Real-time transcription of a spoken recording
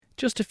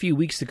Just a few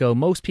weeks ago,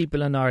 most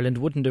people in Ireland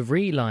wouldn't have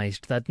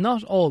realised that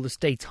not all the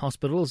state's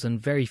hospitals and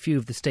very few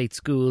of the state's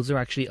schools are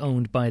actually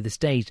owned by the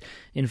state.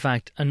 In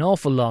fact, an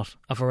awful lot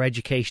of our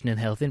education and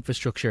health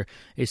infrastructure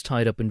is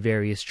tied up in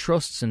various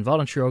trusts and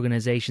voluntary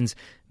organisations,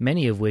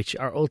 many of which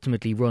are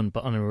ultimately run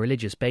on a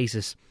religious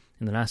basis.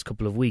 In the last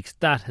couple of weeks,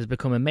 that has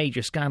become a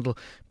major scandal,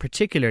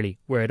 particularly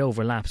where it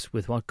overlaps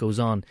with what goes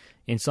on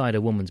inside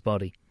a woman's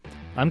body.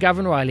 I'm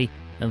Gavan Reilly,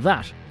 and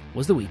that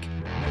was The Week.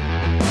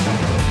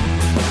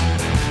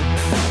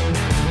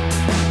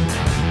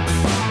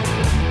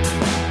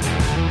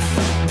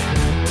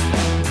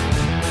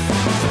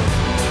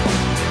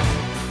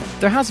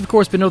 There has, of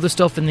course, been other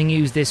stuff in the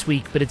news this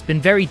week, but it's been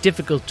very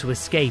difficult to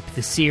escape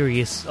the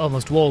serious,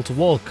 almost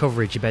wall-to-wall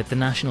coverage about the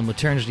National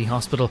Maternity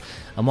Hospital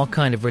and what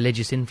kind of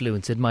religious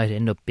influence it might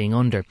end up being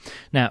under.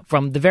 Now,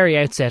 from the very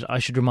outset, I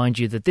should remind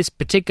you that this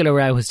particular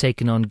row has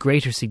taken on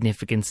greater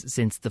significance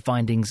since the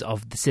findings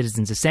of the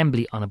Citizens'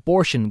 Assembly on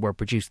abortion were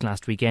produced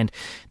last weekend.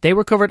 They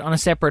were covered on a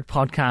separate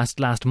podcast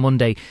last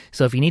Monday,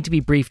 so if you need to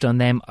be briefed on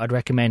them, I'd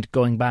recommend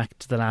going back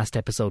to the last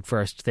episode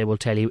first. They will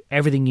tell you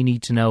everything you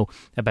need to know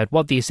about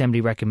what the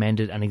Assembly recommended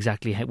and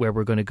exactly where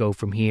we're going to go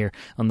from here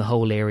on the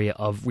whole area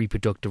of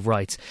reproductive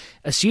rights.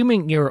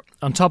 Assuming you're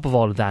on top of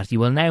all of that, you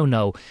will now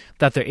know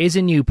that there is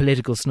a new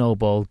political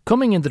snowball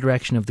coming in the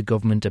direction of the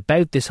government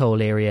about this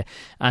whole area,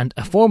 and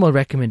a formal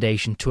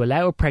recommendation to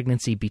allow a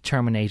pregnancy be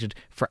terminated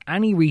for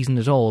any reason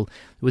at all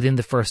within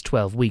the first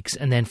 12 weeks,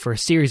 and then for a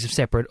series of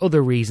separate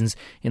other reasons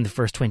in the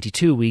first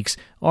 22 weeks,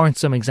 or in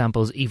some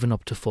examples even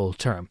up to full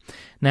term.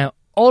 Now,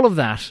 all of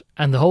that,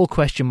 and the whole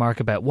question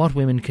mark about what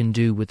women can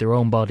do with their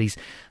own bodies,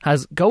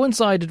 has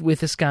coincided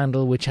with a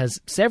scandal which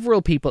has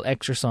several people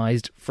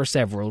exercised for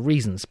several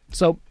reasons.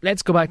 So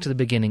let's go back to the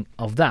beginning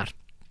of that.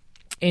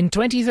 In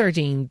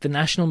 2013, the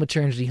National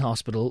Maternity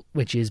Hospital,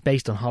 which is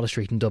based on Holles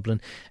Street in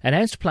Dublin,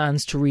 announced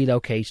plans to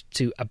relocate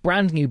to a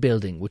brand new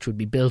building which would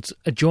be built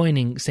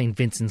adjoining St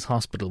Vincent's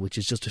Hospital, which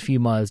is just a few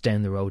miles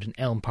down the road in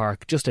Elm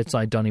Park, just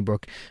outside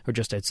Donnybrook, or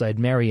just outside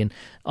Merrion,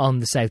 on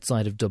the south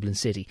side of Dublin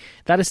City.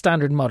 That is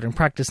standard modern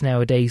practice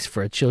nowadays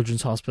for a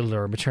children's hospital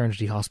or a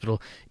maternity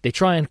hospital. They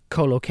try and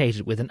co-locate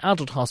it with an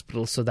adult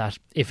hospital so that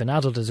if an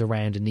adult is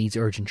around and needs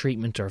urgent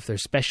treatment, or if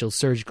there's special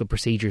surgical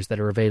procedures that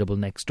are available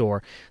next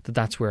door,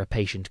 that's where a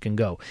patient can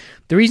go.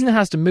 The reason it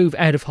has to move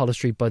out of Holles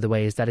Street, by the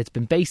way, is that it's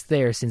been based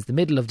there since the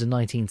middle of the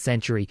 19th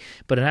century,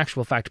 but in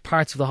actual fact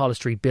parts of the Holles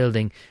Street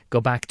building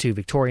go back to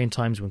Victorian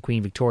times when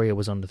Queen Victoria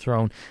was on the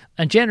throne,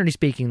 and generally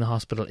speaking the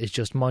hospital is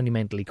just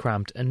monumentally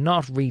cramped and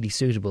not really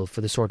suitable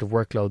for the sort of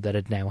workload that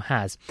it now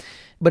has.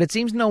 But it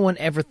seems no one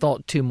ever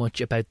thought too much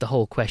about the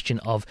whole question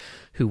of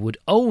who would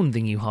own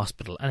the new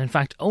hospital, and in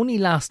fact only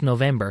last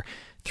November,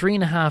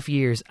 3.5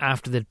 years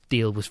after the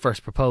deal was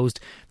first proposed,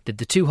 did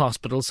the two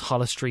hospitals,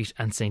 Holles Street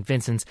and St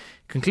Vincent's,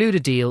 conclude a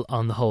deal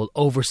on the whole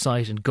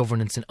oversight and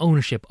governance and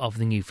ownership of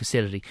the new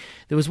facility.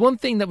 There was one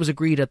thing that was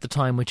agreed at the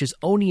time which has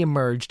only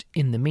emerged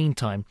in the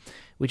meantime,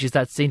 which is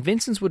that St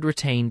Vincent's would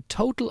retain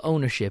total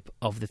ownership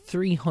of the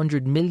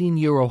 €300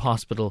 million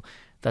hospital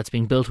that's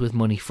being built with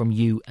money from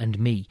you and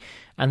me.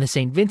 And the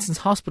St Vincent's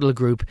Hospital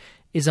Group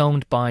is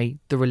owned by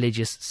the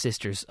Religious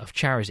Sisters of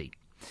Charity.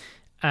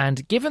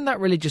 And given that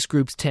religious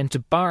groups tend to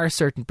bar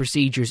certain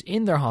procedures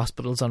in their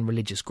hospitals on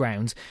religious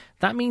grounds,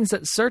 that means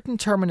that certain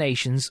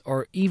terminations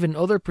or even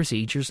other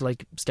procedures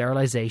like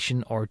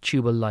sterilisation or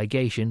tubal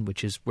ligation,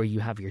 which is where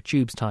you have your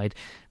tubes tied,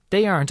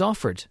 they aren't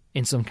offered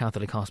in some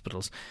Catholic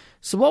hospitals.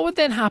 So what would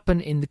then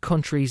happen in the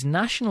country's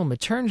national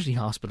maternity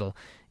hospital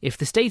if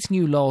the state's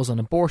new laws on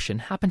abortion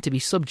happened to be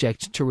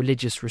subject to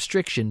religious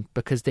restriction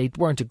because they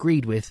weren't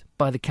agreed with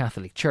by the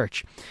Catholic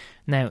Church?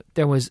 Now,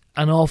 there was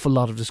an awful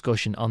lot of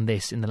discussion on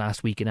this in the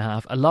last week and a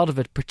half, a lot of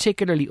it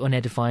particularly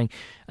unedifying,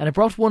 and it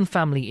brought one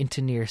family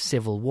into near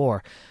civil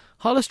war.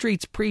 Holles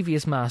Street's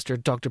previous master,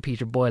 Dr.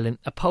 Peter Boylan,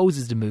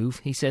 opposes the move.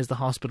 He says the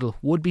hospital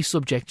would be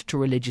subject to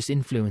religious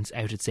influence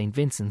out at St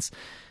Vincent's.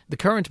 The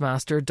current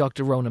master,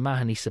 Dr. Rona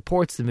Mahoney,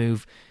 supports the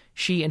move.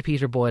 She and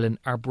Peter Boylan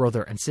are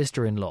brother and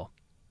sister-in-law.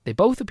 They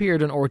both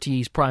appeared on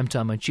RTE's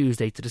Primetime on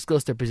Tuesday to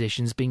discuss their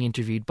positions, being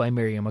interviewed by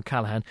Miriam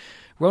O'Callaghan.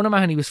 Rona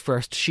Mahoney was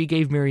first. She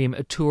gave Miriam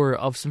a tour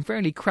of some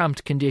fairly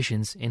cramped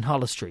conditions in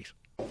Holles Street.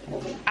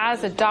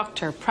 As a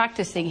doctor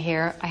practicing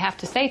here, I have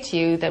to say to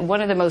you that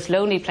one of the most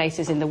lonely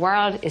places in the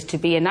world is to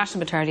be in National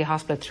Maternity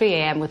Hospital at 3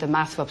 a.m. with a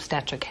massive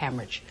obstetric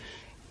hemorrhage.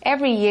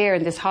 Every year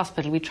in this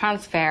hospital we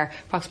transfer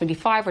approximately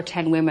 5 or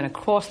 10 women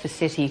across the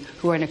city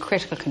who are in a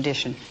critical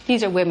condition.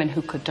 These are women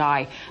who could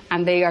die,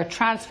 and they are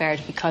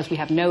transferred because we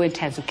have no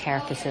intensive care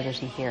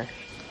facility here.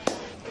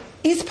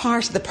 Is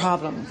part of the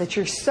problem that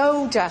you're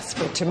so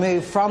desperate to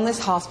move from this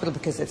hospital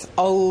because it's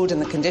old and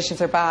the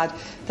conditions are bad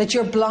that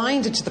you're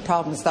blinded to the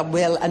problems that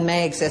will and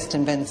may exist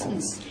in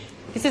Vincent's?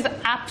 This is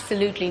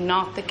absolutely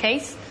not the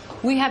case.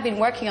 We have been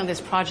working on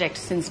this project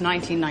since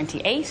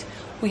 1998.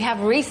 We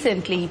have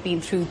recently been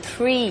through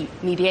 3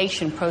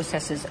 mediation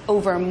processes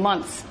over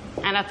months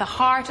And at the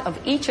heart of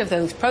each of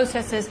those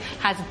processes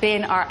has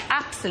been our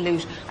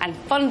absolute and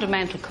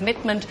fundamental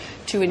commitment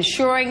to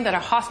ensuring that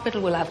our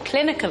hospital will have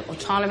clinical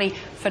autonomy,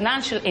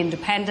 financial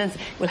independence,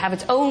 will have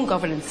its own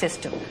governance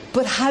system.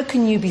 But how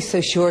can you be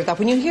so sure of that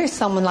when you hear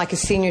someone like a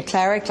senior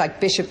cleric, like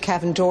Bishop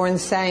Kevin Doran,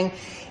 saying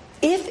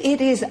if it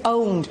is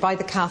owned by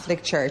the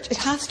Catholic Church, it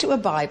has to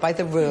abide by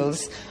the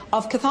rules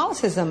of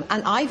Catholicism,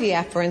 and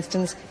IVF, for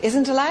instance,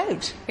 isn't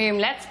allowed? Miriam,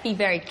 let's be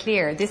very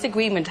clear. This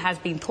agreement has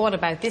been thought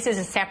about. This is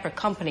a separate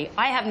company.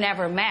 I have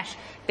never met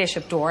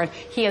Bishop Doran.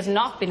 He has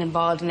not been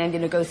involved in any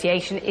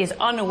negotiation, is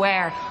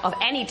unaware of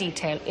any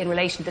detail in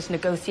relation to this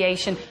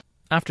negotiation.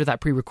 After that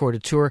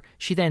pre-recorded tour,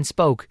 she then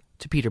spoke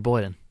to Peter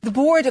Boylan. The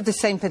board of the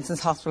St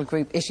Vincent's Hospital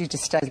Group issued a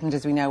statement,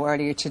 as we know,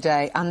 earlier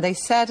today, and they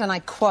said, and I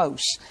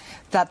quote,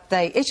 that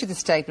they issued the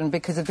statement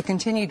because of the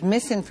continued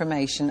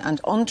misinformation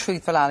and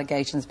untruthful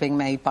allegations being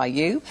made by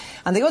you.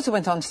 And they also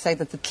went on to say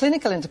that the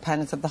clinical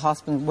independence of the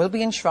hospital will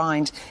be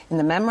enshrined in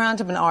the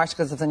memorandum and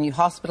articles of the new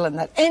hospital, and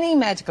that any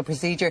medical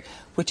procedure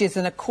which is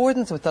in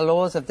accordance with the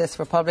laws of this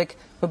republic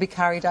will be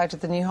carried out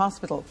at the new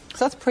hospital.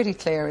 So that's pretty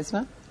clear,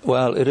 isn't it?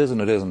 Well, it is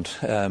and it isn't.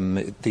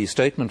 The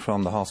statement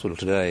from the hospital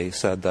today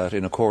said that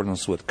in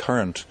accordance with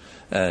current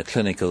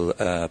clinical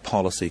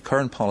policy,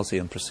 current policy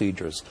and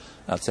procedures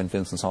at St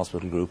Vincent's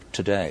Hospital Group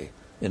today,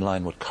 in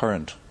line with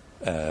current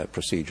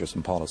procedures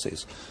and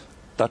policies.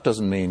 That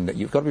doesn't mean that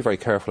you've got to be very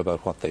careful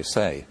about what they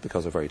say,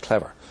 because they're very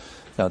clever.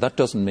 Now, that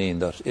doesn't mean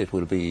that it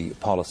will be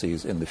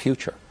policies in the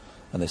future.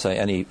 And they say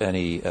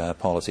any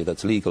policy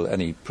that's legal,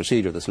 any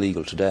procedure that's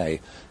legal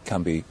today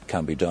can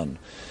be done.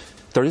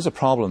 There is a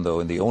problem, though,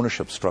 in the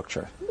ownership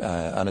structure,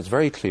 and it's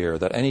very clear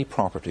that any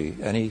property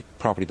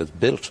that's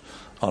built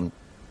on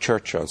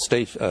church or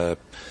state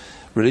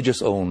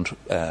religious-owned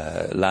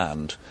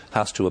land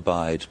has to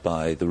abide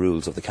by the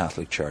rules of the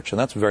Catholic Church, and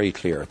that's very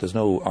clear. There's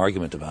no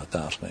argument about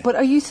that. But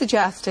are you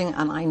suggesting,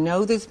 and I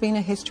know there's been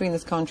a history in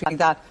this country,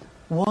 that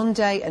one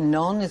day a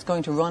nun is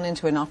going to run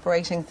into an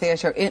operating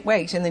theatre, in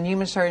the new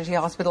maternity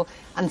hospital,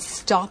 and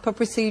stop a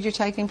procedure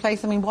taking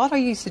place? I mean, what are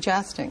you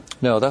suggesting?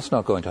 No, that's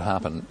not going to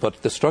happen.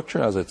 But the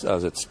structure as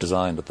it's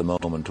designed at the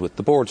moment, with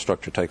the board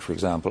structure, take for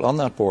example, on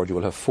that board you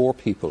will have 4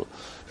 people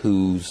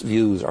whose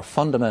views are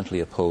fundamentally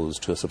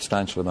opposed to a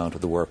substantial amount of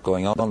the work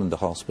going on in the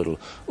hospital,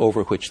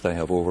 over which they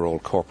have overall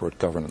corporate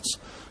governance.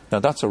 Now,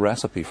 that's a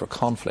recipe for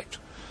conflict.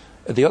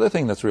 The other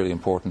thing that's really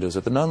important is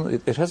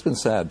that it has been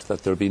said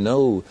that there will be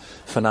no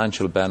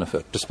financial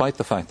benefit, despite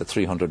the fact that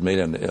 300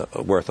 million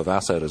worth of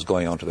asset is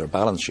going onto their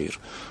balance sheet.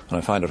 And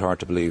I find it hard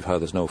to believe how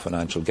there's no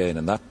financial gain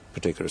in that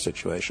particular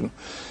situation.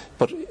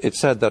 But it's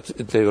said that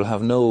they will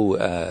have no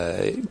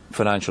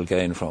financial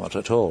gain from it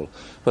at all.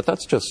 But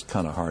that's just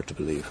kind of hard to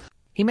believe.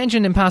 He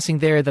mentioned in passing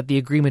there that the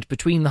agreement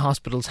between the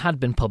hospitals had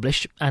been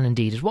published, and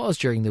indeed it was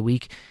during the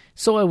week,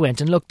 so I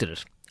went and looked at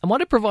it. And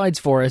what it provides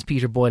for, as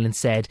Peter Boylan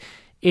said,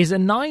 is a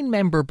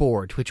 9-member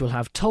board which will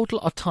have total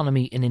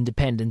autonomy and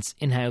independence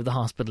in how the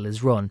hospital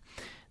is run.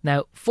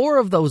 Now, 4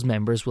 of those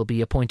members will be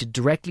appointed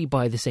directly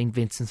by the St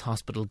Vincent's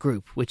Hospital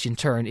Group, which in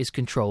turn is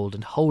controlled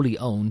and wholly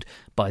owned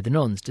by the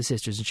nuns, the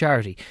Sisters of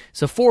Charity.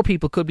 So 4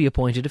 people could be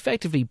appointed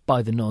effectively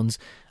by the nuns,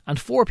 and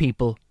 4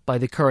 people by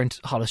the current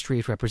Holles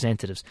Street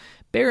representatives.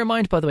 Bear in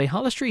mind, by the way,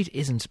 Holles Street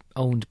isn't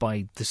owned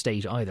by the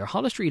state either.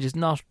 Holles Street is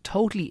not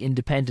totally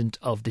independent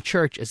of the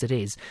church as it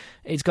is.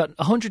 It's got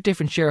 100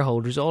 different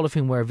shareholders, all of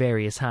whom wear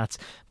various hats.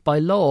 By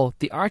law,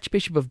 the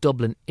Archbishop of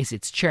Dublin is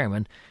its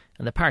chairman,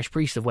 and the parish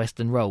priest of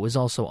Westland Row is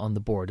also on the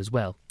board as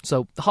well.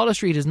 So Holles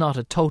Street is not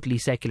a totally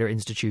secular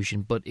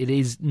institution, but it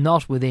is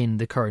not within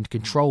the current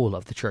control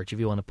of the church, if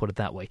you want to put it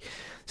that way.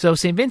 So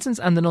St Vincent's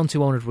and the nuns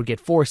who own it would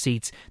get 4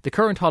 seats. The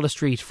current Holles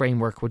Street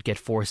framework would get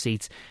 4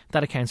 seats.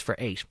 That accounts for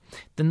 8.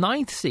 The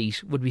 9th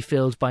seat would be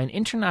filled by an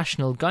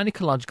international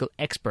gynecological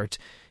expert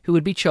who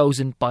would be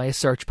chosen by a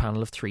search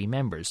panel of 3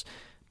 members.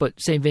 But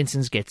St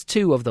Vincent's gets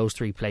 2 of those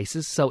 3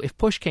 places, so if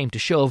push came to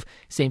shove,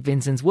 St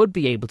Vincent's would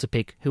be able to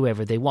pick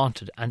whoever they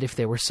wanted, and if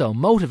they were so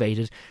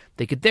motivated,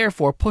 they could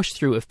therefore push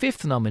through a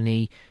 5th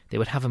nominee. They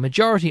would have a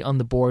majority on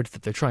the board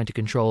that they're trying to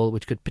control,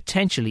 which could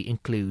potentially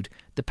include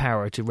the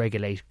power to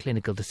regulate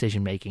clinical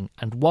decision-making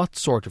and what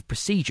sort of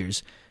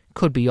procedures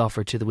could be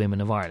offered to the women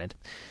of Ireland.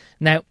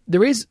 Now,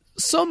 there is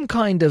some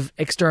kind of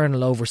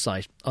external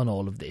oversight on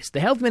all of this. The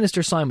Health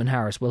Minister, Simon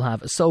Harris, will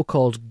have a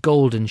so-called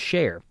golden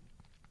share,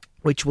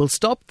 which will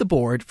stop the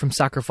board from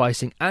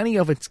sacrificing any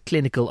of its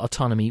clinical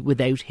autonomy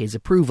without his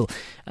approval.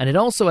 And it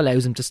also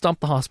allows him to stop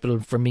the hospital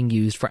from being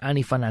used for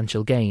any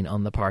financial gain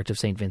on the part of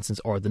St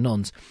Vincent's or the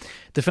nuns.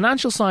 The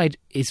financial side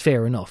is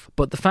fair enough,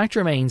 but the fact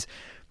remains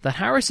that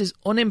Harris is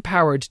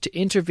unempowered to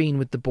intervene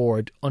with the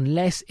board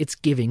unless it's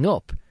giving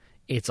up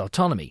its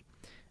autonomy.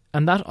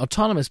 And that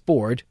autonomous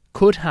board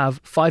could have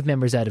 5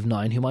 members out of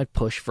 9 who might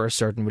push for a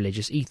certain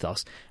religious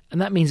ethos.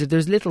 And that means that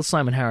there's little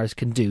Simon Harris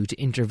can do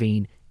to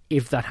intervene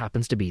if that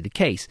happens to be the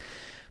case.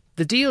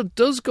 The deal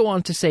does go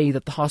on to say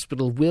that the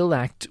hospital will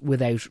act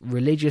without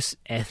religious,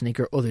 ethnic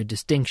or other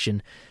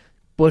distinction,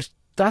 but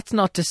that's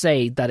not to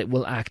say that it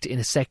will act in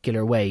a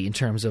secular way in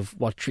terms of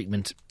what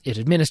treatment it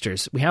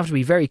administers. We have to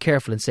be very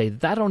careful and say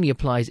that only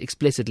applies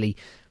explicitly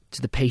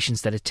to the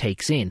patients that it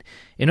takes in.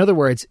 In other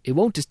words, it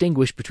won't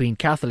distinguish between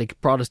Catholic,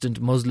 Protestant,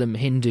 Muslim,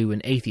 Hindu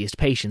and atheist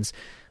patients,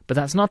 but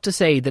that's not to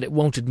say that it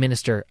won't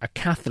administer a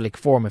Catholic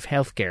form of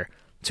healthcare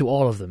to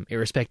all of them,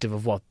 irrespective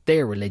of what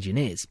their religion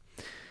is.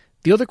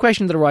 The other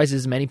question that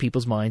arises in many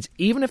people's minds,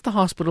 even if the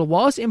hospital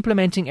was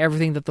implementing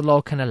everything that the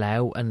law can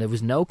allow and there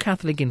was no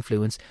Catholic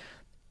influence,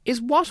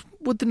 is what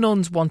would the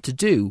nuns want to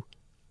do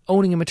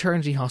owning a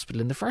maternity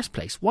hospital in the first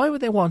place? Why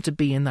would they want to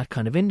be in that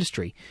kind of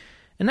industry?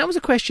 And that was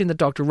a question that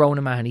Dr.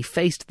 Rona Mahoney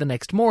faced the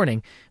next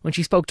morning when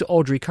she spoke to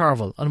Audrey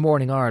Carville on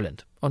Morning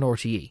Ireland on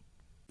RTE.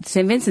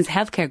 St Vincent's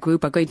Healthcare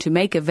Group are going to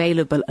make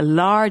available a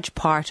large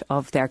part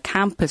of their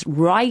campus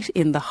right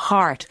in the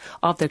heart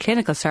of their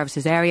clinical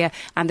services area,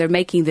 and they're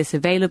making this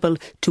available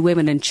to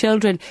women and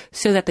children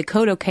so that the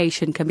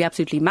co-location can be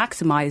absolutely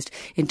maximised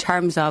in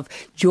terms of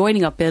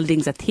joining up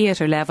buildings at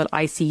theatre level,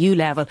 ICU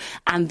level,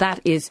 and that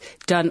is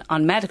done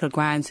on medical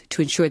grounds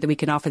to ensure that we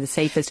can offer the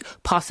safest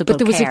possible care.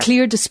 But there was a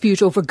clear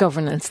dispute over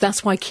governance.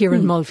 That's why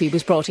Kieran Mulvey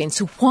was brought in.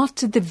 So what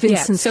did the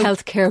Vincent's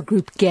Healthcare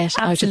Group get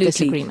out of this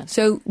agreement?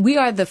 So we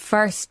are the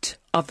first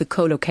of the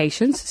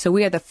co-locations. So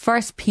we are the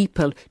first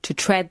people to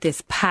tread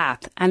this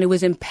path, and it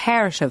was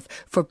imperative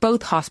for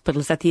both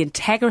hospitals that the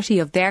integrity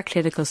of their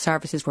clinical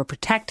services were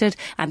protected,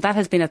 and that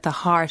has been at the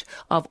heart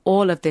of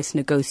all of this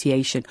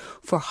negotiation.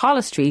 For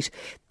Holles Street,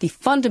 the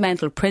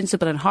fundamental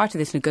principle and heart of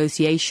this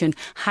negotiation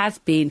has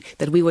been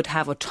that we would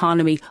have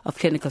autonomy of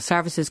clinical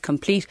services,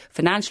 complete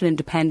financial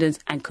independence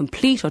and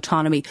complete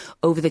autonomy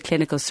over the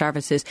clinical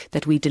services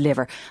that we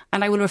deliver.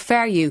 And I will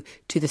refer you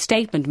to the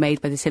statement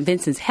made by the St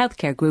Vincent's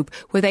Healthcare Group,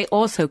 where they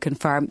also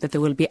confirm that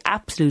there will be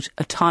absolute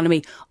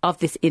autonomy of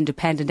this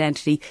independent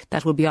entity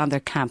that will be on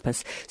their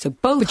campus. So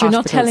both But you're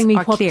not telling me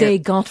what clear. they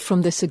got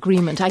from this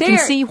agreement. I can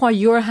see why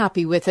you're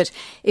happy with it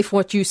if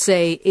what you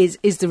say is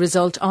the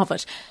result of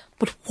it.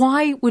 But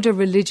why would a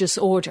religious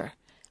order,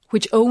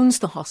 which owns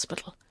the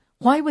hospital,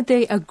 why would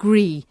they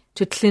agree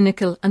to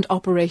clinical and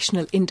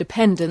operational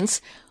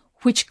independence,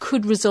 which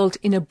could result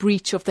in a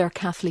breach of their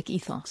Catholic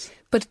ethos?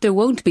 But there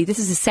won't be. This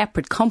is a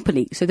separate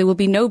company, so there will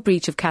be no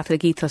breach of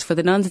Catholic ethos for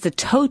the nuns. It's a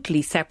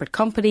totally separate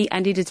company,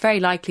 and it is very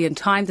likely in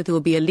time that there will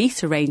be a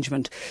lease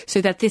arrangement, so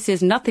that this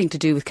is nothing to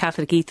do with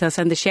Catholic ethos,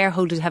 and the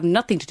shareholders have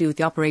nothing to do with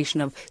the operation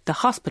of the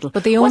hospital.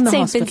 But they own the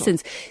hospital. St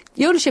Vincent's,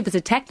 the ownership is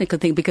a technical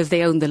thing because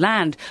they own the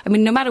land. I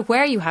mean, no matter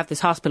where you have this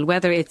hospital,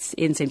 whether it's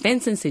in St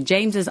Vincent's, St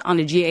James's, on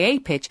a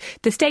GAA pitch,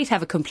 the state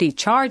have a complete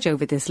charge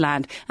over this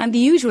land, and the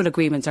usual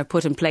agreements are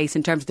put in place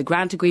in terms of the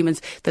grant agreements,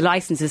 the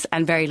licences,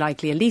 and very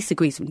likely a lease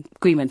agreement.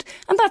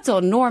 And that's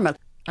all normal.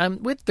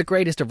 And with the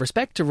greatest of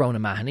respect to Rona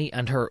Mahoney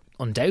and her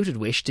undoubted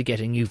wish to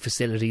get a new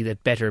facility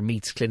that better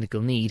meets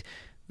clinical need,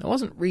 there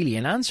wasn't really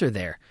an answer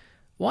there.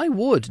 Why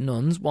would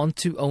nuns want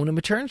to own a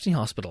maternity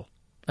hospital?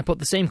 I put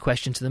the same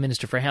question to the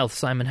Minister for Health,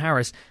 Simon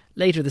Harris,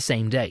 later the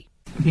same day.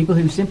 People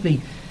who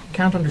simply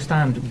can't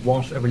understand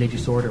what a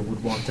religious order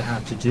would want to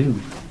have to do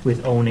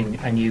with owning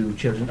a new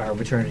children's or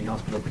maternity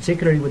hospital,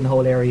 particularly with the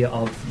whole area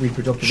of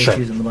reproductive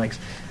issues and the likes,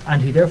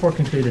 and who therefore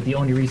conclude that the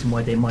only reason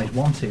why they might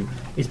want to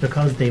is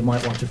because they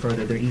might want to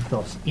further their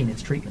ethos in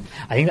its treatment.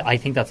 I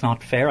think that's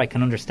not fair. I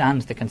can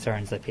understand the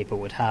concerns that people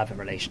would have in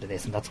relation to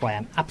this, and that's why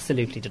I'm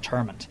absolutely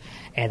determined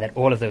that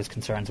all of those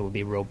concerns will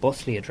be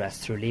robustly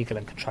addressed through legal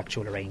and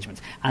contractual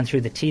arrangements and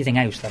through the teasing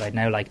out that I'd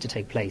now like to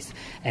take place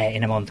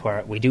in a month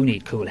where we do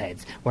need cool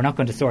heads. We're not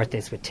going to sort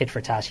this with tit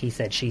for tat, he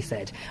said, she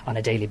said, on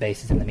a daily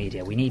basis in the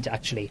media. We need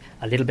actually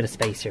a little bit of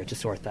space here to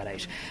sort that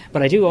out.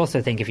 But I do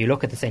also think if you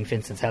look at the St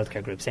Vincent's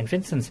Healthcare Group, St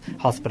Vincent's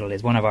Hospital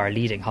is one of our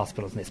leading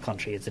hospitals in this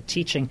country. It's a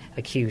teaching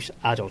acute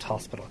adult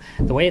hospital.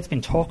 The way it's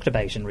been talked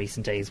about in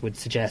recent days would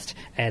suggest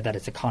that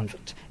it's a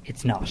convent.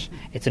 It's not.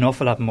 It's an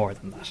awful lot more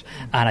than that.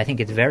 And I think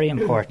it's very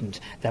important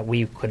that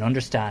we can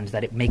understand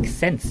that it makes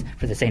sense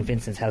for the St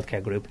Vincent's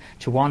Healthcare Group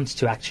to want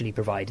to actually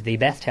provide the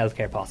best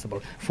healthcare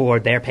possible for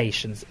their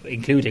patients,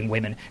 including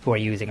women who are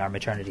using our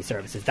maternity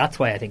services. That's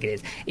why I think it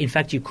is. In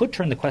fact, you could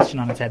turn the question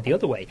on its head the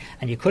other way,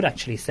 and you could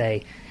actually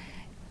say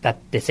that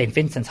the St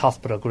Vincent's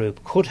Hospital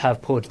Group could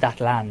have put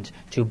that land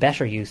to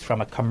better use from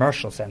a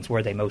commercial sense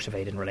were they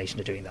motivated in relation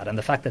to doing that. And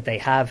the fact that they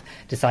have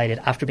decided,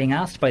 after being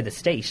asked by the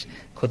state,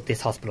 could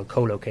this hospital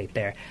co-locate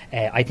there,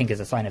 I think is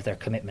a sign of their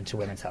commitment to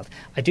women's health.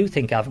 I do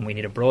think, Gavan, we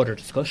need a broader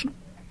discussion.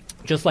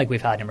 Just like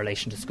we've had in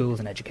relation to schools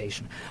and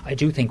education, I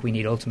do think we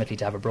need ultimately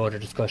to have a broader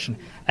discussion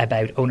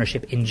about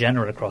ownership in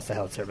general across the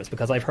health service,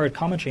 because I've heard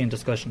commentary and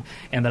discussion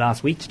in the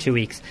last week to 2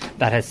 weeks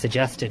that has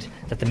suggested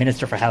that the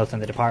Minister for Health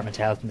and the Department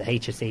of Health and the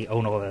HSE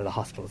own all of the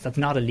hospitals. That's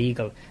not a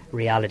legal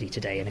reality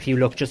today. And if you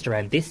look just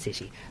around this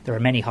city, there are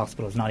many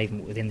hospitals not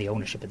even within the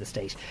ownership of the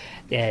state.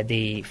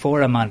 The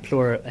Forum on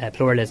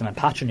Pluralism and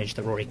Patronage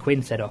that Rory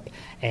Quinn set up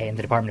in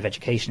the Department of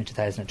Education in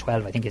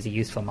 2012, I think is a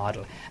useful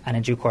model. And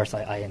in due course,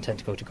 I intend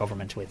to go to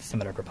government with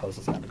similar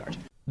proposals in that regard.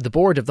 The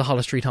board of the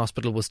Holles Street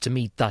Hospital was to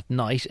meet that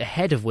night,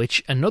 ahead of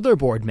which another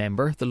board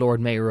member, the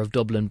Lord Mayor of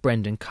Dublin,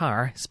 Brendan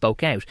Carr,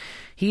 spoke out.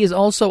 He is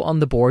also on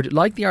the board,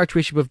 like the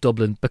Archbishop of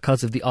Dublin,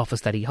 because of the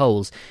office that he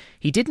holds.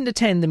 He didn't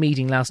attend the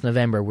meeting last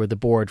November where the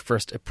board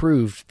first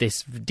approved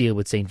this deal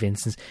with St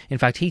Vincent's. In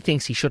fact, he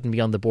thinks he shouldn't be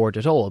on the board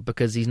at all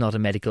because he's not a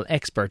medical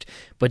expert.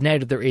 But now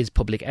that there is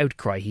public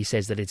outcry, he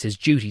says that it's his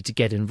duty to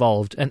get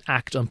involved and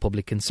act on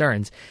public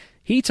concerns.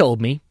 He told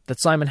me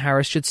that Simon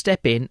Harris should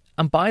step in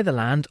and buy the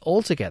land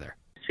altogether.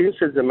 Since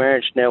it's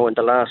emerged now in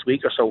the last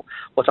week or so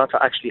what's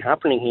actually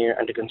happening here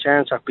and the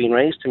concerns have been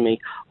raised to me,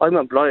 I'm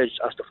obliged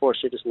as the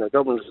first citizen of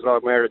Dublin, as the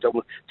Lord Mayor of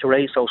Dublin, to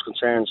raise those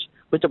concerns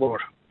with the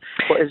board.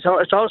 But it's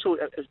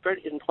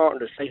very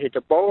important to say here,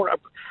 the board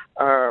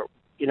are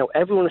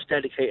everyone is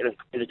dedicated and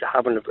committed to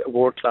having a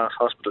world-class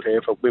hospital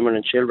here for women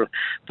and children.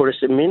 But it's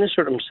the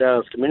Minister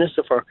himself, the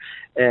Minister for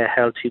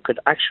Health, who could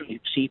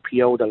actually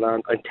CPO the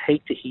land and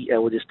take the heat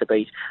out of this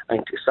debate.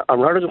 And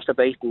rather than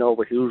debating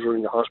over who's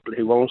running the hospital,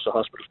 who owns the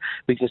hospital,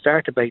 we can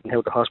start debating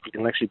how the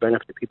hospital can actually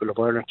benefit the people of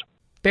Ireland.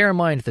 Bear in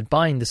mind that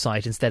buying the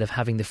site instead of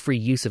having the free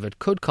use of it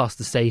could cost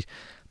the state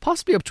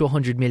possibly up to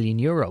 €100 million.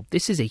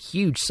 This is a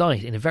huge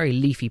site in a very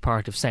leafy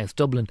part of South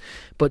Dublin,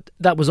 but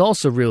that was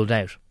also ruled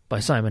out by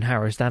Simon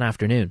Harris that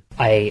afternoon.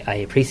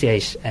 I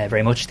appreciate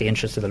very much the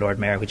interest of the Lord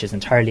Mayor, which is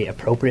entirely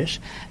appropriate,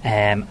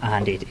 and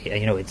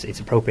it's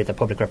appropriate that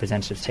public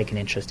representatives take an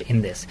interest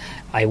in this.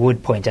 I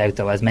would point out,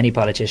 though, as many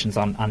politicians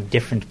on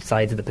different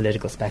sides of the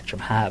political spectrum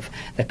have,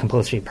 that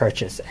compulsory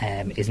purchase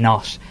is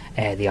not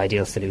the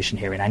ideal solution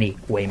here in any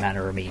way,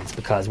 manner or means,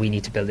 because we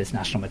need to build this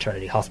national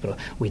maternity hospital.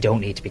 We don't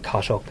need to be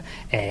caught up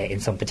in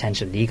some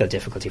potential legal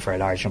difficulty for a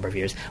large number of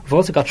years. We've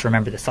also got to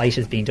remember the site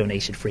is being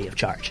donated free of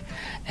charge,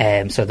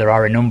 so there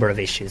are a number of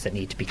issues that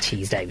need to be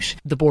teased out.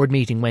 The board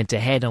meeting went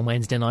ahead on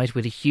Wednesday night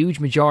with a huge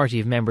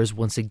majority of members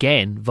once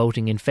again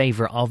voting in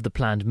favour of the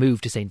planned move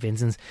to St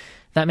Vincent's.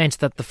 That meant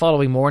that the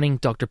following morning,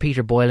 Dr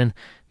Peter Boylan,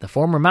 the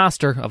former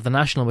master of the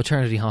National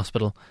Maternity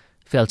Hospital,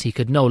 felt he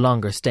could no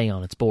longer stay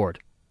on its board.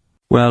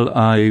 Well,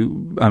 I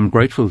am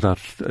grateful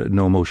that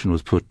no motion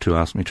was put to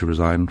ask me to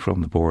resign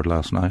from the board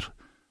last night,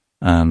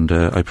 and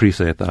I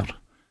appreciate that.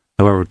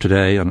 However,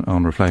 today,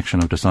 on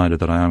reflection, I've decided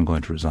that I am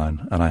going to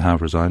resign, and I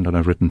have resigned, and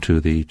I've written to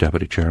the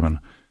Deputy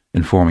Chairman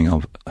informing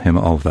him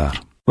of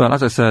that. Well,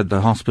 as I said, the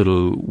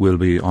hospital will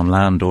be on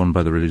land owned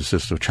by the Religious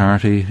Sisters of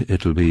Charity.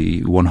 It will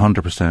be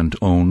 100%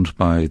 owned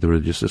by the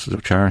Religious Sisters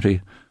of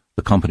Charity.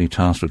 The company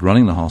tasked with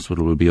running the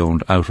hospital will be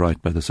owned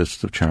outright by the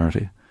Sisters of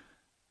Charity.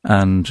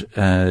 And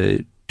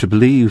to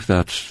believe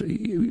that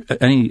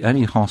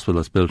any hospital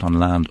that's built on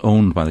land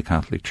owned by the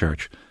Catholic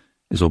Church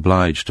is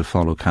obliged to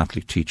follow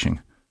Catholic teaching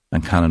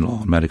and canon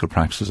law, medical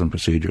practices and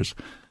procedures.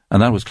 And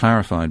that was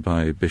clarified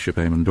by Bishop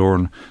Eamon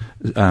Doran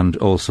and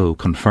also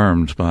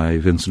confirmed by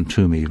Vincent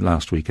Toomey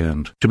last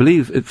weekend. To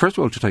believe, first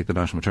of all, to take the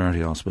National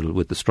Maternity Hospital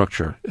with the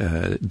structure,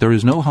 there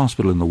is no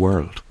hospital in the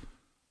world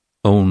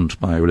owned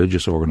by a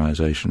religious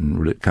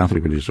organisation,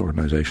 Catholic religious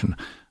organisation,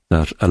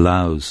 that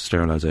allows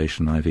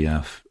sterilisation,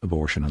 IVF,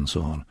 abortion and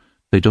so on.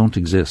 They don't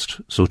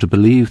exist. So to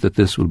believe that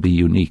this will be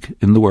unique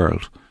in the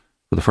world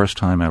for the first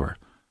time ever,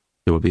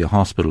 there will be a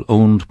hospital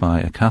owned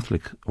by a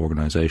Catholic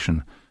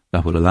organisation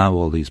that will allow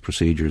all these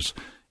procedures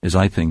is,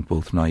 I think,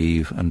 both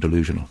naive and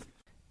delusional.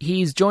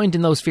 He's joined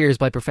in those fears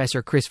by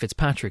Professor Chris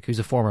Fitzpatrick, who's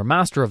a former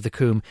master of the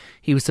CUM.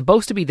 He was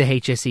supposed to be the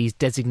HSE's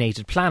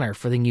designated planner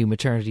for the new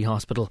maternity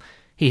hospital.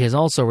 He has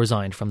also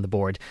resigned from the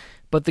board.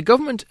 But the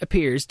government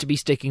appears to be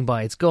sticking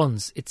by its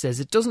guns. It says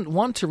it doesn't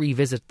want to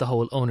revisit the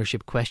whole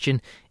ownership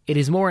question. It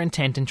is more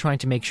intent in trying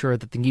to make sure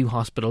that the new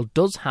hospital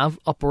does have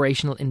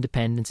operational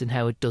independence in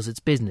how it does its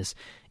business.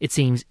 It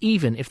seems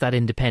even if that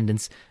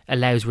independence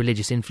allows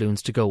religious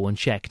influence to go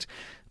unchecked.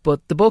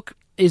 But the book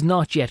is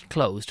not yet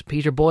closed.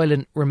 Peter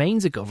Boylan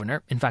remains a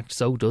governor. In fact,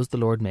 so does the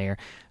Lord Mayor.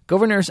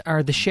 Governors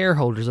are the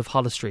shareholders of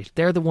Holles Street.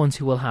 They're the ones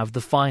who will have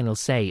the final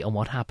say on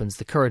what happens to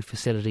the current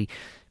facility.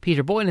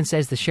 Peter Boylan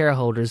says the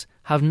shareholders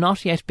have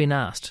not yet been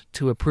asked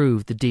to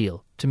approve the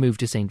deal to move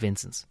to St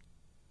Vincent's.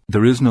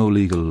 There is no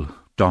legal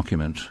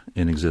document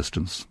in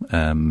existence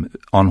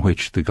on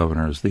which the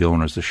governors, the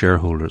owners, the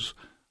shareholders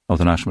of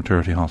the National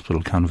Maternity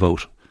Hospital can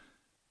vote.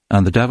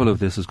 And the devil of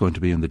this is going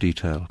to be in the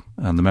detail.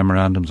 And the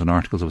memorandums and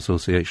articles of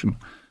association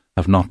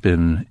have not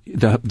been,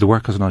 the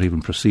work has not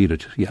even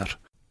proceeded yet.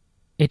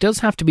 It does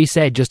have to be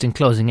said, just in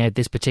closing out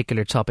this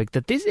particular topic,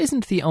 that this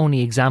isn't the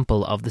only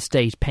example of the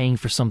state paying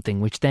for something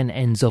which then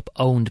ends up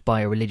owned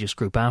by a religious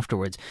group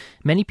afterwards.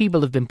 Many people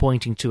have been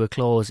pointing to a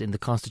clause in the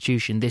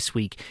Constitution this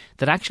week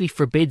that actually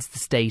forbids the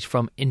state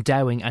from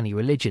endowing any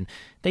religion.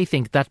 They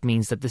think that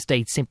means that the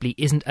state simply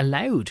isn't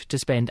allowed to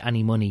spend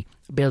any money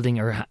building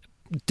or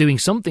doing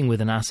something with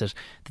an asset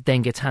that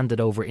then gets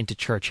handed over into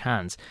church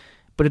hands.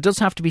 But it does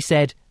have to be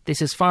said, this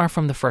is far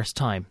from the first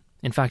time.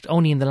 In fact,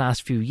 only in the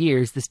last few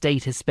years, the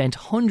state has spent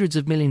hundreds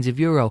of millions of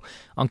euro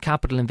on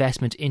capital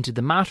investment into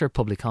the Mater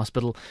Public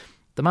Hospital.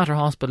 The Mater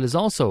Hospital is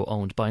also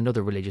owned by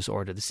another religious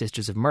order, the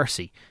Sisters of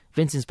Mercy.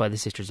 Vincent's by the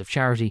Sisters of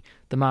Charity,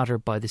 the Mater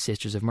by the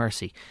Sisters of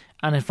Mercy.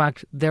 And in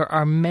fact, there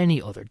are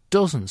many other,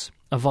 dozens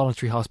of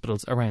voluntary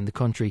hospitals around the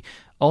country,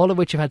 all of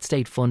which have had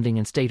state funding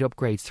and state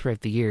upgrades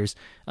throughout the years,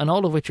 and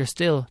all of which are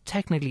still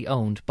technically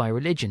owned by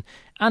religion.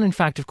 And in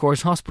fact, of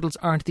course, hospitals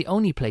aren't the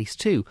only place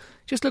too.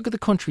 Just look at the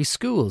country's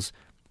schools.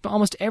 But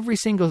almost every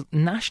single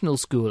national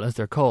school, as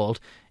they're called,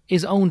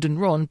 is owned and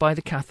run by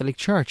the Catholic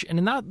Church. And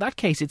in that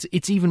case,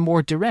 it's even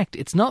more direct.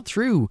 It's not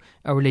through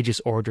a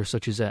religious order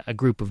such as a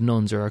group of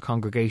nuns or a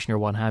congregation or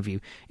what have you.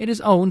 It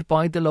is owned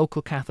by the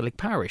local Catholic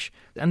parish.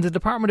 And the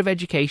Department of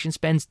Education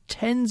spends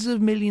tens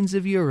of millions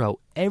of euro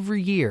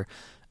every year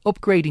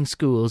upgrading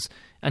schools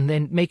and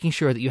then making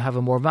sure that you have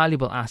a more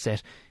valuable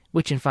asset,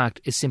 which in fact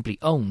is simply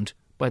owned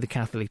by the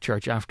Catholic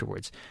Church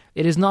afterwards.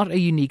 It is not a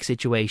unique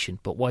situation,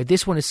 but why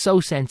this one is so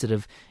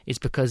sensitive is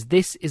because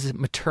this is a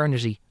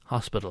maternity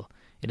hospital.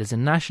 It is a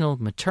national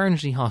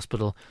maternity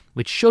hospital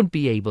which should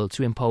be able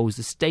to impose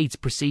the state's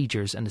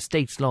procedures and the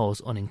state's laws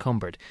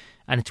unencumbered.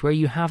 And it's where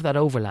you have that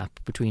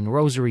overlap between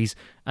rosaries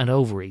and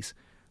ovaries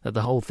that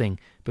the whole thing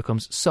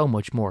becomes so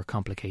much more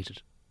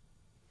complicated.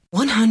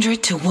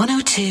 100 to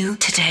 102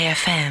 Today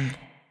FM.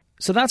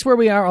 So that's where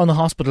we are on the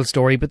hospital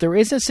story, but there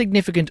is a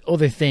significant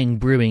other thing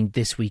brewing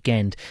this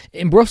weekend.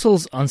 In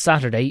Brussels on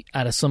Saturday,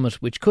 at a summit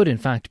which could in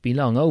fact be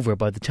long over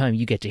by the time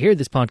you get to hear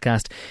this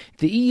podcast,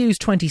 the EU's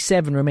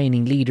 27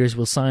 remaining leaders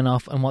will sign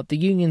off on what the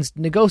union's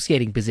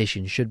negotiating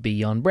position should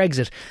be on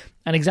Brexit,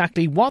 and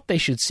exactly what they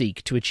should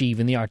seek to achieve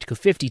in the Article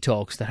 50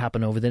 talks that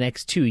happen over the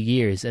next 2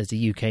 years as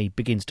the UK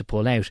begins to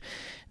pull out.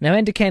 Now,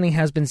 Enda Kenny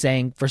has been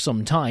saying for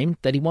some time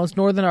that he wants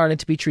Northern Ireland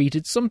to be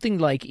treated something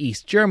like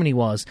East Germany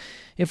was.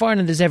 If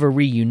Ireland is ever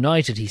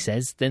reunited, he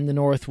says, then the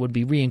North would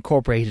be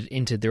reincorporated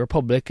into the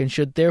Republic and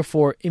should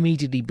therefore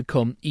immediately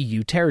become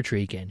EU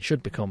territory again,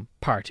 should become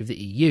part of the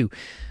EU.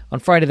 On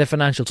Friday, the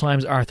Financial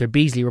Times' Arthur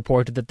Beasley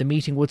reported that the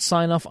meeting would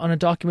sign off on a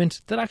document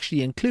that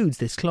actually includes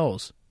this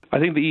clause. I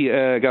think,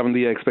 Gavin,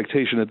 the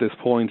expectation at this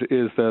point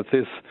is that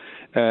this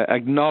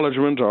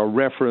acknowledgement or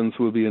reference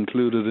will be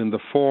included in the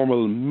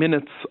formal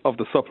minutes of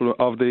the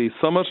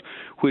summit,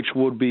 which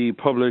would be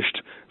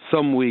published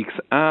some weeks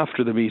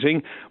after the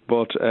meeting.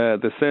 But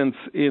the sense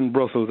in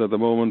Brussels at the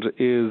moment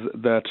is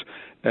that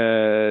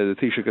the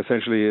Taoiseach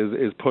essentially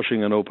is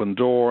pushing an open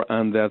door,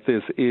 and that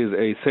this is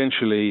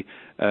essentially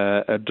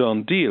a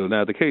done deal.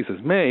 Now, the case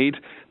is made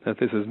that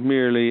this is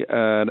merely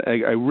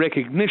a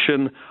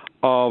recognition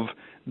of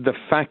the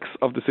facts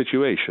of the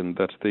situation,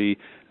 that the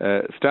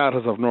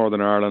status of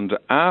Northern Ireland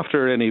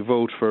after any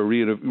vote for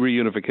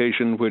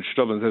reunification, which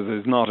Dublin says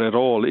is not at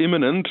all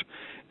imminent,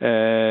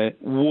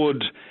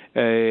 would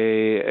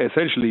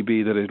essentially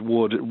be that it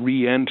would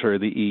re-enter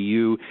the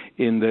EU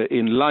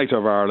in light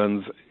of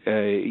Ireland's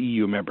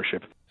EU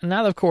membership. And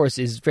that, of course,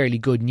 is fairly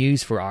good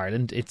news for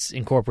Ireland. It's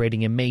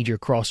incorporating a major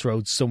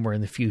crossroads somewhere in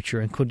the future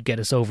and could get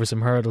us over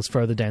some hurdles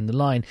further down the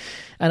line.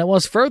 And it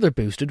was further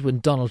boosted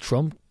when Donald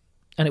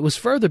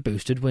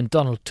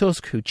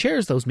Tusk, who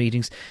chairs those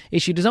meetings,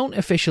 issued his own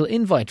official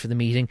invite for the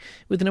meeting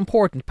with an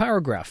important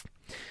paragraph.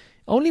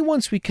 Only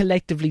once we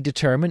collectively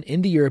determine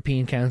in the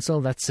European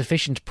Council that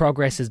sufficient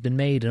progress has been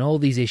made on all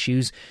these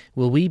issues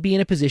will we be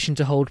in a position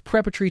to hold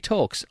preparatory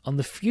talks on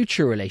the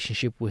future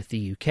relationship with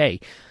the UK.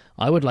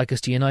 I would like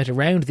us to unite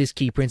around this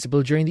key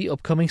principle during the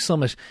upcoming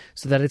summit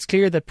so that it's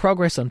clear that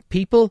progress on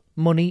people,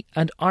 money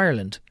and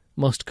Ireland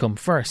must come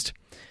first.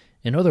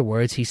 In other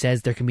words, he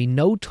says there can be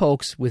no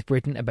talks with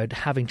Britain about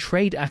having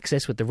trade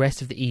access with the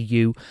rest of the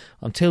EU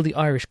until the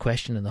Irish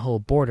question and the whole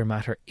border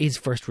matter is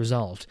first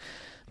resolved.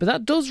 But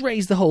that does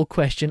raise the whole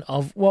question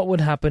of what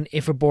would happen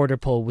if a border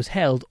poll was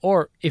held,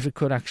 or if it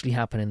could actually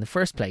happen in the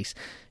first place.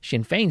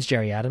 Sinn Féin's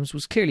Gerry Adams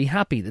was clearly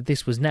happy that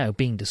this was now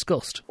being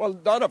discussed. Well,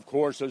 that of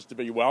course is to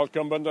be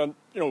welcomed, and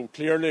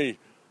clearly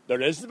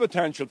there is the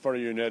potential for a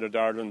united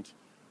Ireland,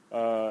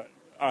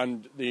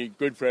 and the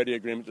Good Friday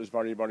Agreement is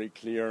very, very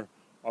clear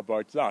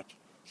about that.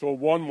 So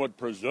one would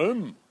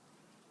presume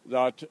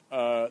that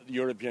the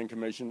European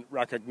Commission,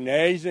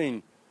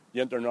 recognising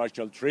the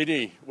international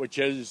treaty, which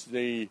is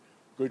the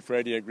Good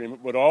Friday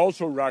Agreement, would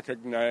also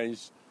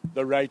recognise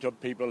the right of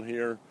people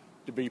here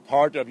to be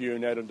part of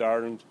United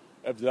Ireland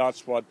if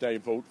that's what they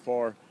vote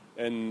for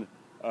in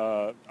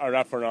a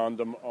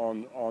referendum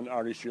on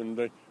Irish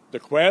unity. The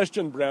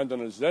question,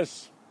 Brendan, is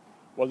this: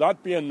 will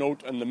that be a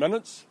note in the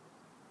minutes,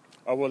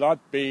 or will that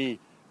be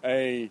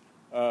a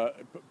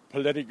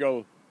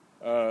political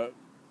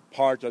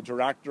part, a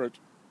directive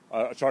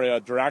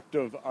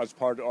as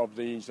part of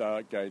these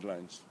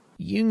guidelines?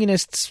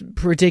 Unionists,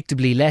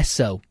 predictably less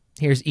so.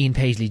 Here's Ian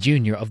Paisley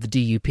Jr. of the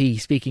DUP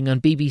speaking on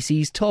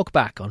BBC's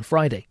Talkback on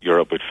Friday.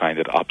 Europe would find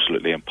it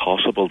absolutely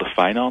impossible to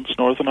finance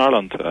Northern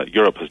Ireland.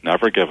 Europe has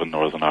never given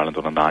Northern Ireland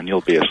on an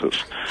annual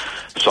basis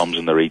sums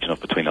in the region of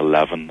between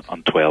 11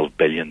 and 12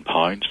 billion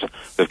pounds.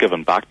 They've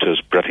given back to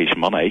us British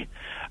money,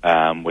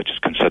 which is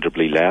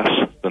considerably less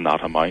than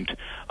that amount,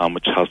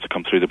 which has to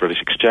come through the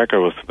British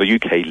Exchequer. With the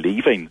UK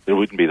leaving, there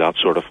wouldn't be that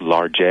sort of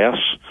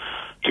largesse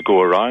to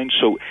go around.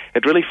 So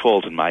it really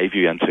falls, in my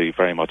view, into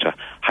very much a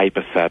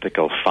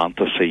hypothetical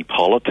fantasy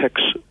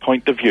politics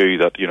point of view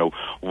that,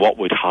 what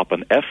would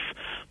happen if.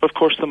 But of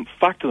course, the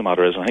fact of the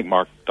matter is, and I think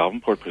Mark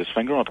Davenport put his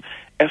finger on it,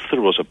 if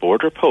there was a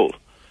border poll,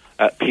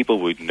 people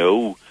would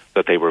know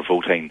that they were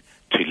voting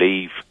to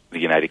leave the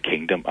United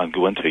Kingdom and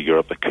go into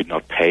Europe that could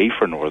not pay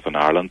for Northern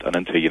Ireland, and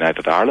into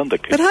United Ireland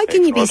that could. But how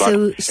can you be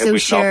so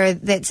sure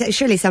that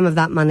surely some of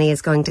that money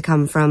is going to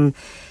come from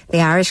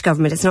the Irish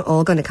government? It's not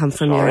all going to come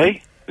from Europe.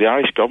 The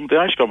Irish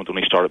government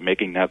only started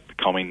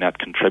becoming net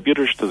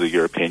contributors to the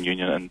European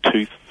Union in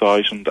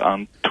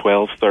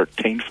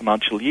 2012-13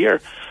 financial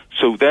year.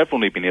 So they've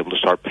only been able to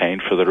start paying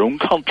for their own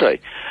country.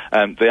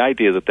 The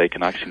idea that they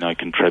can actually now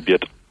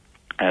contribute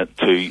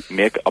to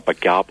make up a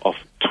gap of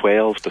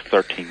 12 to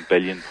 13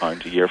 billion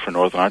pounds a year for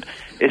Northern Ireland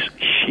is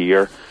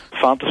sheer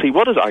fantasy.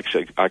 What is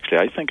actually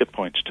I think it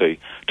points to,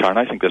 and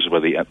I think this is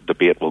where the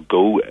debate will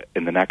go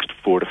in the next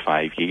 4 to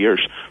 5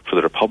 years for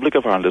the Republic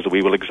of Ireland, is that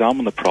we will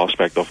examine the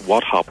prospect of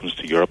what happens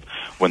to Europe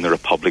when the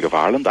Republic of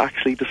Ireland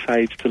actually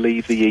decides to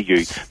leave the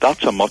EU.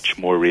 That's a much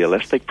more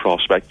realistic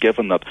prospect,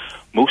 given that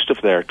most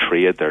of their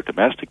trade, their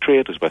domestic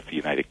trade, is with the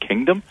United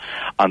Kingdom,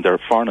 and their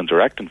foreign and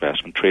direct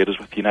investment trade is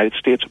with the United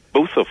States,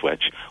 both of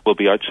which will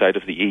be outside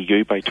of the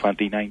EU by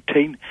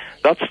 2019.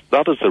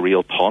 That is the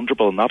real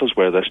ponderable, and that is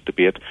where this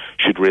debate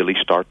should really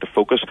start to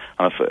focus.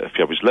 And if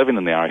I was living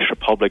in the Irish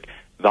Republic,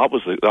 that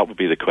would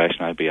be the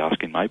question I'd be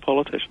asking my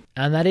politicians.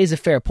 And that is a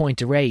fair point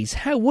to raise.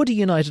 How would a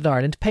united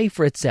Ireland pay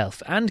for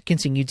itself and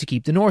continue to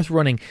keep the North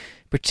running,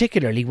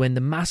 particularly when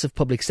the massive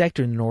public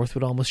sector in the North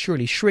would almost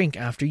surely shrink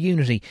after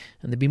unity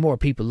and there'd be more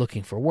people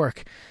looking for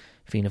work?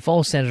 Fianna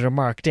Fáil Senator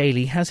Mark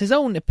Daly has his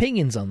own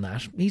opinions on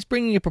that. He's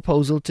bringing a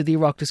proposal to the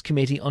Oireachtas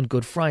Committee on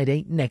Good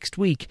Friday next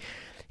week.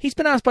 He's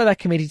been asked by that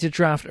committee to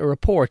draft a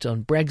report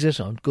on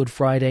Brexit, on Good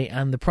Friday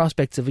and the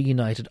prospects of a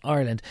united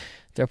Ireland.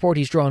 The report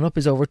he's drawn up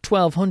is over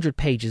 1,200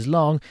 pages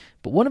long,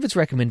 but one of its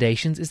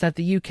recommendations is that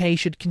the UK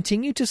should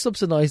continue to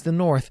subsidise the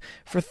North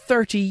for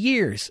 30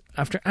 years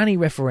after any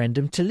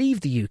referendum to leave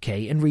the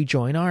UK and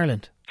rejoin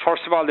Ireland.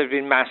 First of all, there's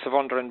been massive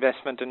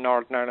underinvestment in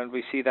Northern Ireland.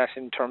 We see that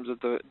in terms of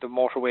the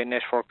motorway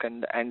network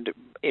and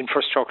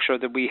infrastructure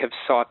that we have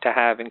sought to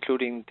have,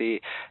 including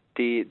the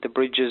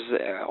bridges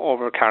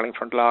over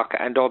Carlingford Lough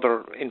and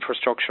other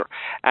infrastructure.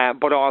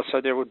 But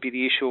also there would be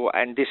the issue,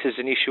 and this is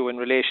an issue in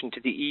relation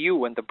to the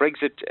EU and the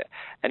Brexit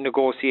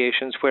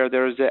negotiations, where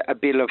there is a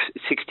bill of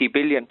 60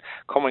 billion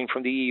coming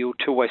from the EU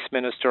to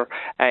Westminster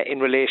in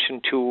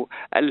relation to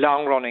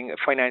long-running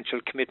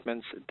financial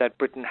commitments that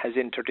Britain has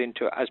entered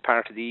into as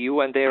part of the EU,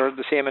 and they are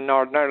the same in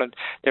Northern Ireland.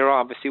 There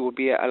obviously would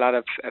be a lot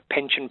of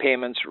pension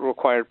payments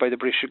required by the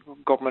British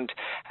government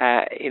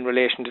in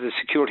relation to the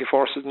security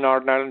forces in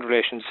Northern Ireland, in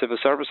relation to civil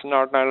service in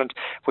Northern Ireland,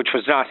 which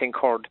was not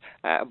incurred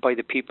by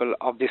the people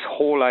of this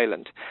whole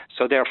island.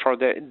 So therefore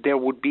there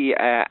would be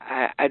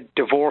a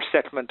divorce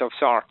settlement of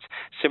sorts,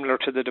 similar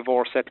to the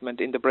divorce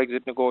settlement in the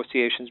Brexit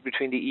negotiations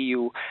between the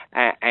EU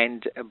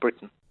and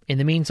Britain. In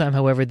the meantime,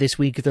 however, this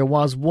week there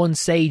was one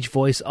sage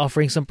voice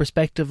offering some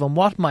perspective on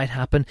what might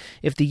happen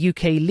if the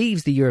UK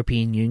leaves the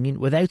European Union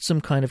without some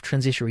kind of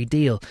transitory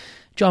deal.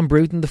 John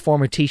Bruton, the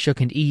former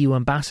Taoiseach and EU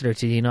ambassador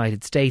to the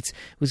United States,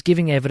 was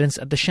giving evidence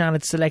at the Shannon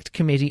Select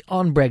Committee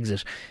on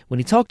Brexit when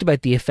he talked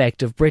about the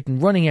effect of Britain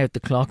running out the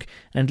clock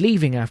and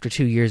leaving after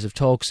 2 years of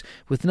talks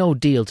with no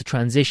deal to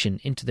transition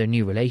into their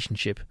new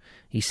relationship.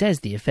 He says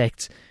the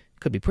effects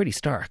could be pretty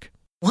stark.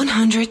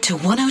 100 to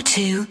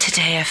 102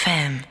 Today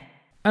FM.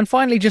 And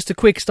finally, just a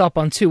quick stop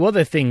on two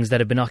other things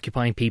that have been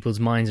occupying people's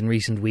minds in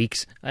recent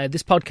weeks.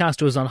 This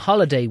podcast was on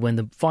holiday when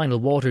the final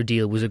water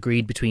deal was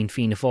agreed between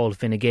Fianna Fáil,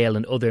 Fine Gael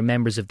and other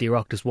members of the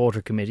Oireachtas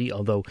Water Committee,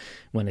 although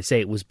when I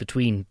say it was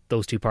between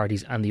those two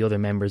parties and the other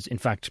members, in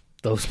fact,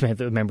 those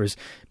members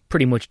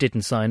pretty much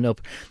didn't sign up.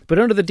 But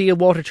under the deal,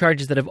 water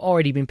charges that have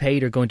already been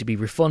paid are going to be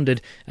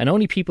refunded, and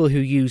only people who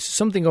use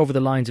something over the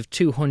lines of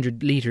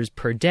 200 litres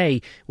per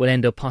day will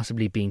end up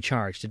possibly being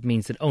charged. It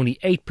means that only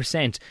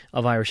 8%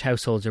 of Irish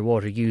households or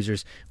water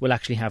users will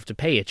actually have to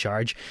pay a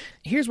charge.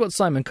 Here's what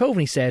Simon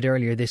Coveney said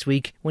earlier this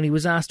week when he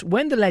was asked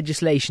when the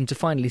legislation to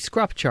finally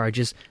scrap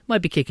charges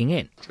might be kicking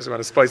in. Just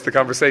want to spice the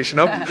conversation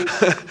up.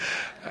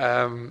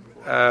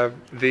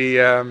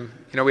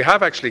 We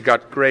have actually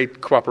got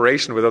great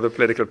cooperation with other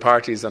political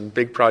parties on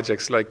big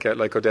projects like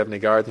O'Devney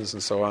Gardens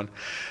and so on,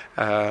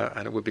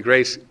 and it would be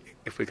great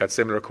if we got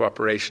similar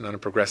cooperation on a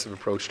progressive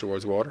approach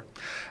towards water.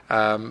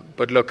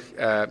 But look,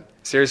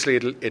 seriously,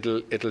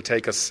 it'll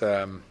take us.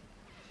 I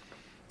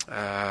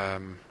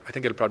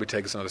think it'll probably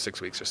take us another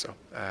 6 weeks or so.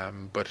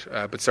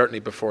 But certainly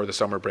before the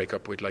summer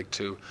breakup, I'd like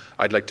to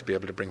be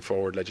able to bring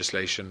forward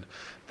legislation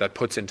that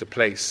puts into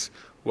place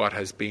what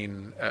has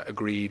been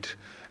agreed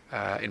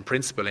in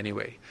principle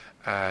anyway.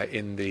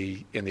 In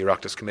the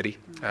Oireachtas Committee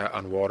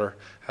on Water,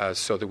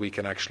 so that we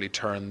can actually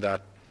turn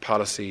that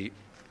policy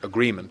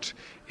agreement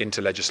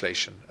into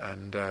legislation.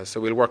 And so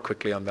we'll work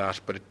quickly on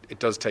that, but it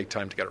does take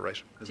time to get it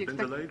right. Has it been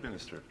delayed,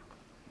 Minister?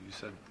 You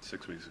said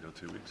 6 weeks ago,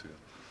 2 weeks ago.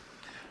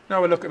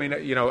 No, well, look, I mean,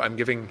 I'm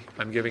giving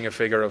a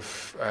figure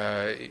of,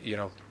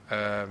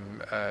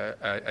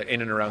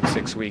 in and around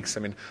 6 weeks. I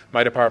mean,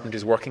 my department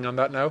is working on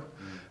that now.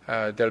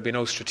 There'll be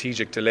no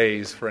strategic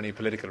delays for any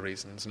political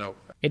reasons, no.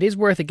 It is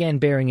worth again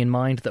bearing in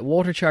mind that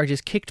water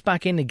charges kicked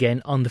back in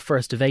again on the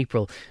 1st of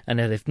April, and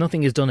that if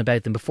nothing is done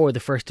about them before the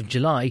 1st of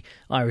July,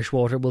 Irish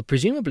Water will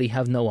presumably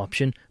have no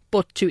option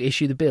but to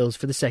issue the bills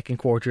for the second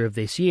quarter of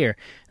this year.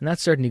 And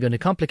that's certainly going to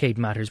complicate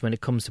matters when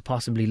it comes to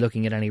possibly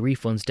looking at any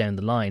refunds down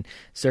the line.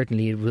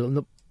 Certainly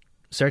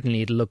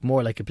it'll look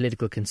more like a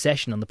political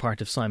concession on the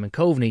part of Simon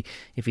Coveney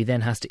if he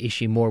then has to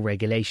issue more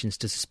regulations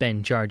to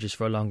suspend charges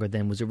for longer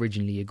than was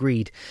originally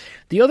agreed.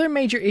 The other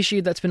major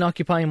issue that's been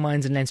occupying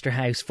minds in Leinster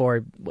House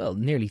for, well,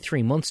 nearly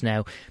 3 months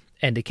now,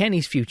 Enda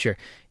Kenny's future.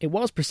 It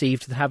was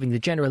perceived that having the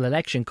general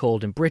election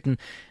called in Britain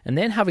and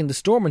then having the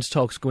Stormont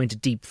talks go into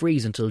deep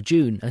freeze until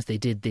June, as they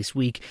did this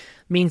week,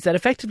 means that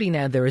effectively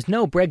now there is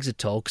no Brexit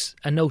talks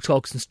and no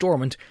talks in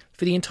Stormont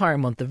for the entire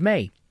month of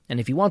May. And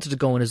if he wanted to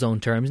go on his own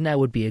terms, now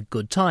would be a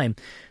good time.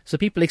 So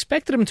people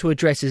expected him to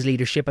address his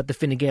leadership at the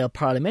Fine Gael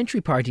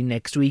Parliamentary Party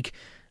next week,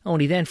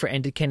 only then for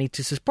Enda Kenny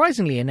to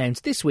surprisingly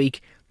announce this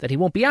week that he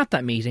won't be at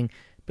that meeting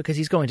because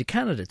he's going to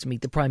Canada to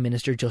meet the Prime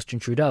Minister Justin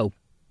Trudeau.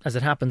 As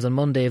it happens, on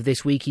Monday of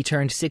this week he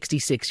turned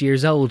 66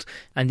 years old,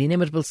 and the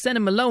inimitable Senna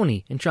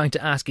Maloney, in trying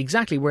to ask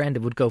exactly where Enda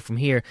would go from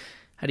here,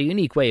 had a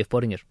unique way of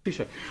putting it.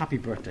 Taoiseach, happy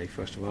birthday,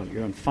 first of all.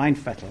 You're on fine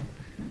fettle.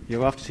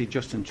 You're off to see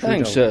Justin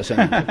Trudeau. Thanks,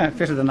 Sam.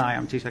 Fitter than I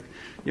am, Taoiseach.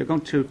 You're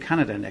going to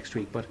Canada next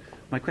week, but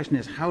my question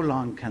is, how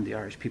long can the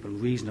Irish people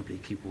reasonably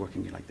keep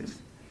working like this?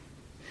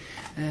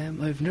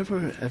 I've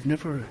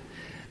never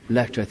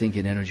lacked, I think,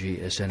 in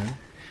energy, Senator.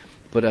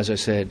 But as I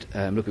said,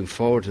 I'm looking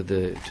forward to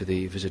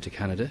the visit to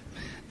Canada.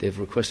 They've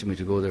requested me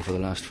to go there for the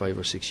last 5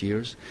 or 6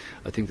 years.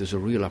 I think there's a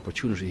real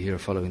opportunity here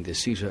following the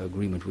CETA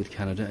agreement with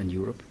Canada and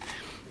Europe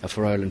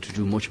for Ireland to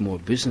do much more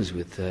business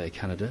with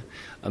Canada.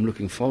 I'm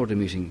looking forward to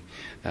meeting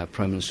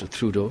Prime Minister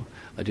Trudeau.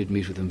 I did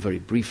meet with him very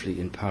briefly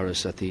in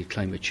Paris at the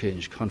Climate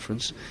Change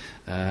Conference,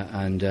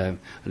 and I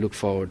look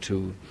forward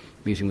to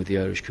meeting with the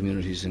Irish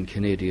communities and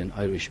Canadian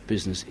Irish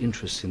business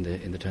interests in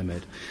the time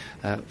ahead.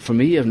 For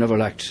me, I've never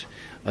lacked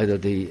either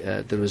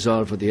the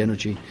resolve or the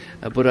energy,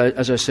 but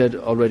as I said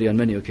already on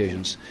many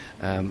occasions,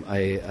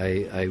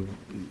 I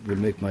will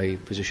make my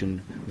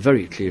position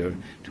very clear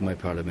to my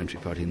parliamentary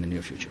party in the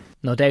near future.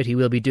 No doubt he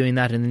will be doing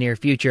that in the near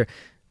future,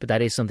 but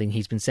that is something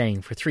he's been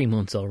saying for 3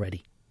 months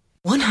already.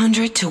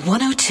 100 to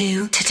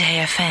 102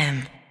 Today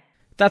FM.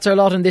 That's our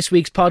lot on this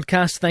week's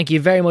podcast. Thank you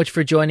very much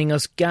for joining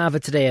us.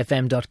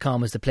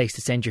 gav@todayfm.com is the place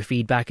to send your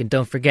feedback. And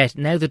don't forget,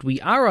 now that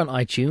we are on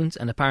iTunes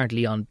and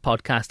apparently on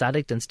Podcast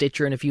Addict and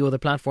Stitcher and a few other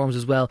platforms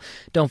as well,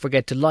 don't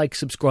forget to like,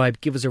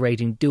 subscribe, give us a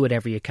rating, do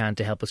whatever you can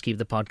to help us keep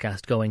the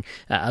podcast going.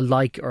 A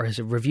like or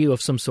a review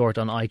of some sort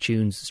on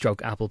iTunes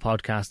 / Apple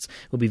Podcasts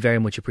would be very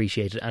much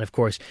appreciated. And of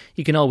course,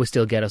 you can always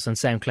still get us on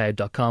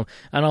soundcloud.com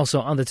and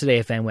also on the Today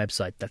FM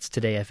website. That's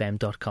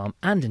todayfm.com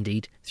and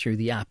indeed through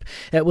the app.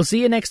 We'll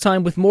see you next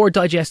time with more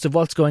digest of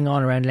what's going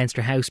on around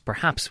Leinster House.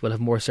 Perhaps we'll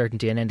have more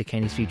certainty on Enda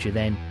Kenny's future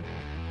then.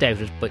 Doubt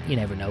it, but you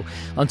never know.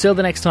 Until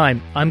the next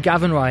time, I'm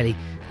Gavan Reilly,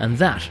 and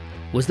that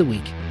was The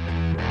Week.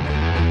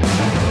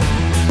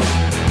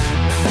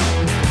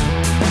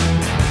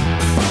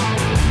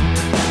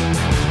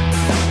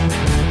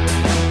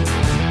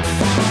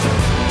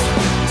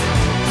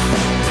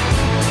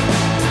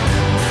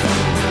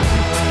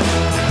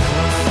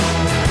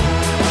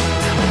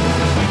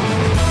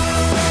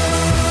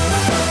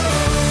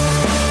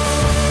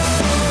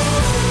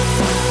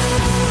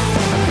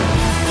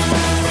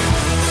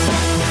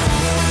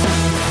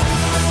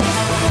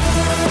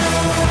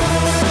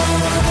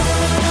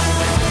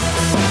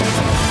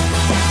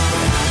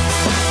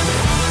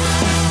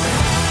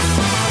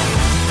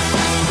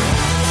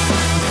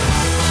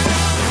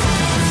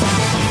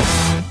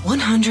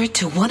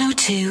 To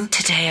 102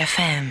 Today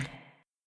FM.